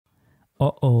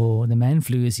Uh-oh, the man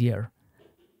flu is here.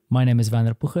 My name is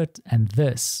Vander Puchert, and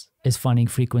this is Finding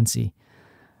Frequency.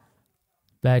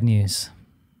 Bad news.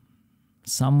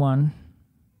 Someone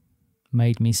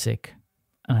made me sick.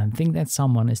 And I think that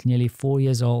someone is nearly 4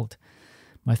 years old.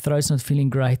 My throat's not feeling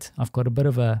great. I've got a bit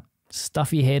of a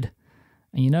stuffy head.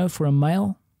 And you know, for a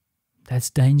male,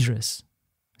 that's dangerous.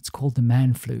 It's called the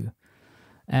man flu.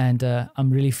 And I'm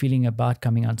really feeling a bout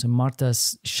coming on. So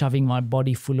Martha's shoving my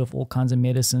body full of all kinds of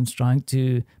medicines, trying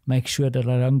to make sure that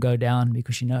I don't go down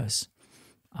because she knows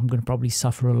I'm going to probably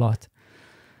suffer a lot.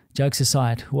 Jokes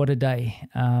aside, what a day.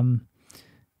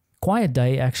 Quiet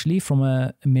day, actually, from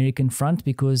an American front,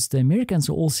 because the Americans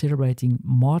are all celebrating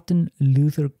Martin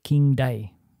Luther King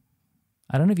Day.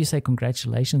 I don't know if you say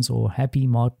congratulations or happy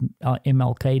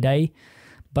MLK Day,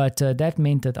 but that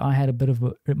meant that I had a bit of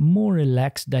a more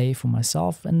relaxed day for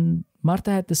myself, and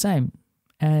Martha had the same.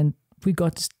 And we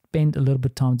got to spend a little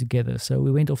bit of time together. So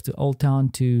we went off to Old Town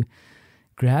to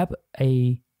grab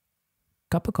a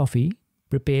cup of coffee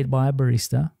prepared by a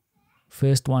barista.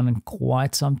 First one in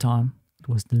quite some time. It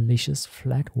was delicious,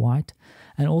 flat white,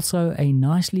 and also a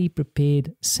nicely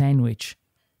prepared sandwich.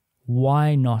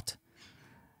 Why not?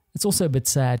 It's also a bit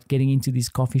sad getting into these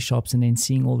coffee shops and then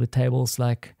seeing all the tables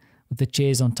like with the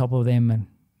chairs on top of them, and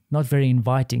not very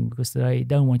inviting because they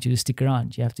don't want you to stick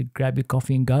around. You have to grab your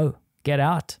coffee and go. Get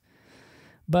out.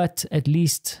 But at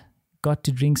least got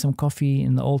to drink some coffee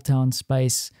in the Old Town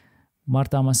space.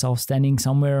 Martha and myself standing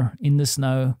somewhere in the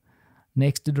snow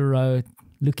next to the road,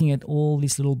 looking at all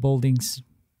these little buildings,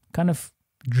 kind of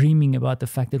dreaming about the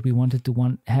fact that we wanted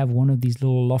to have one of these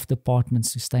little loft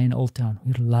apartments to stay in Old Town.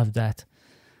 We'd love that.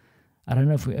 I don't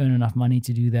know if we earn enough money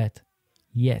to do that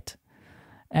yet.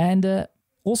 And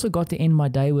also got to end my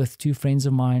day with two friends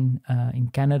of mine in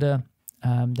Canada.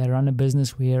 They run a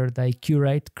business where they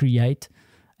curate, create,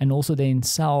 and also then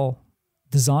sell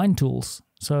design tools.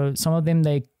 So some of them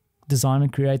they design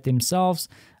and create themselves,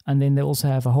 and then they also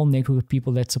have a whole network of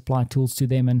people that supply tools to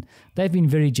them, and they've been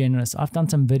very generous. I've done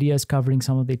some videos covering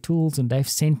some of their tools, and they've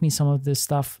sent me some of this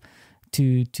stuff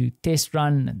to test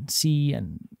run and see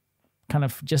and kind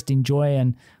of just enjoy.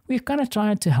 And we've kind of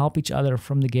tried to help each other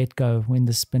from the get-go when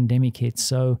this pandemic hit.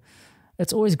 So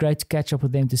it's always great to catch up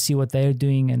with them to see what they're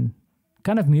doing and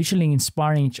kind of mutually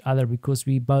inspiring each other, because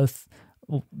we both,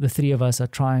 the three of us, are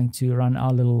trying to run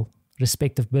our little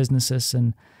respective businesses.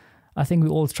 And I think we're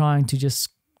all trying to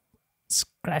just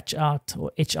scratch out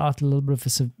or etch out a little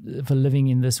bit of a living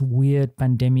in this weird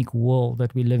pandemic world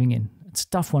that we're living in. It's a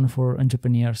tough one for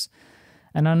entrepreneurs.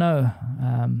 And I know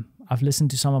I've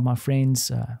listened to some of my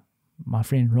friends, my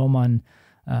friend Roman,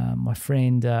 my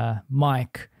friend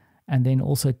Mike, and then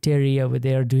also Terry over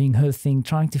there doing her thing,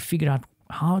 trying to figure out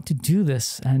how to do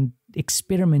this and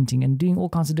experimenting and doing all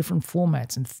kinds of different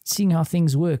formats and seeing how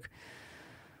things work.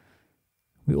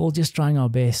 We're all just trying our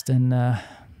best, and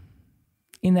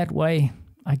in that way,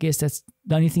 I guess that's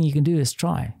the only thing you can do is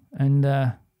try. And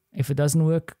if it doesn't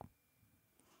work,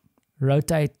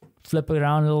 rotate, flip it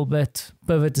around a little bit.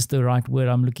 Pivot is the right word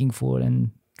I'm looking for,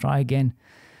 and try again.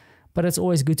 But it's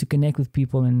always good to connect with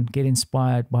people and get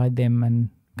inspired by them and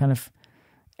kind of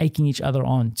egging each other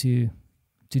on to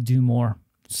do more.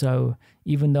 So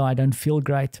even though I don't feel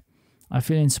great, I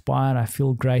feel inspired, I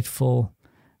feel grateful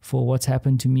for what's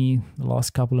happened to me the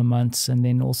last couple of months, and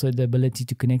then also the ability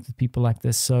to connect with people like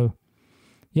this. So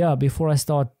yeah, before I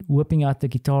start whipping out the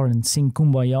guitar and sing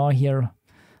Kumbaya here,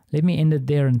 let me end it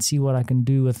there and see what I can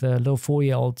do with a little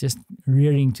 4-year-old just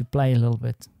rearing to play a little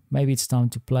bit. Maybe it's time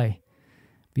to play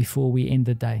before we end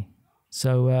the day.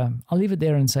 So I'll leave it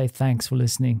there and say thanks for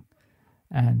listening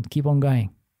and keep on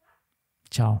going.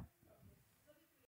 Ciao.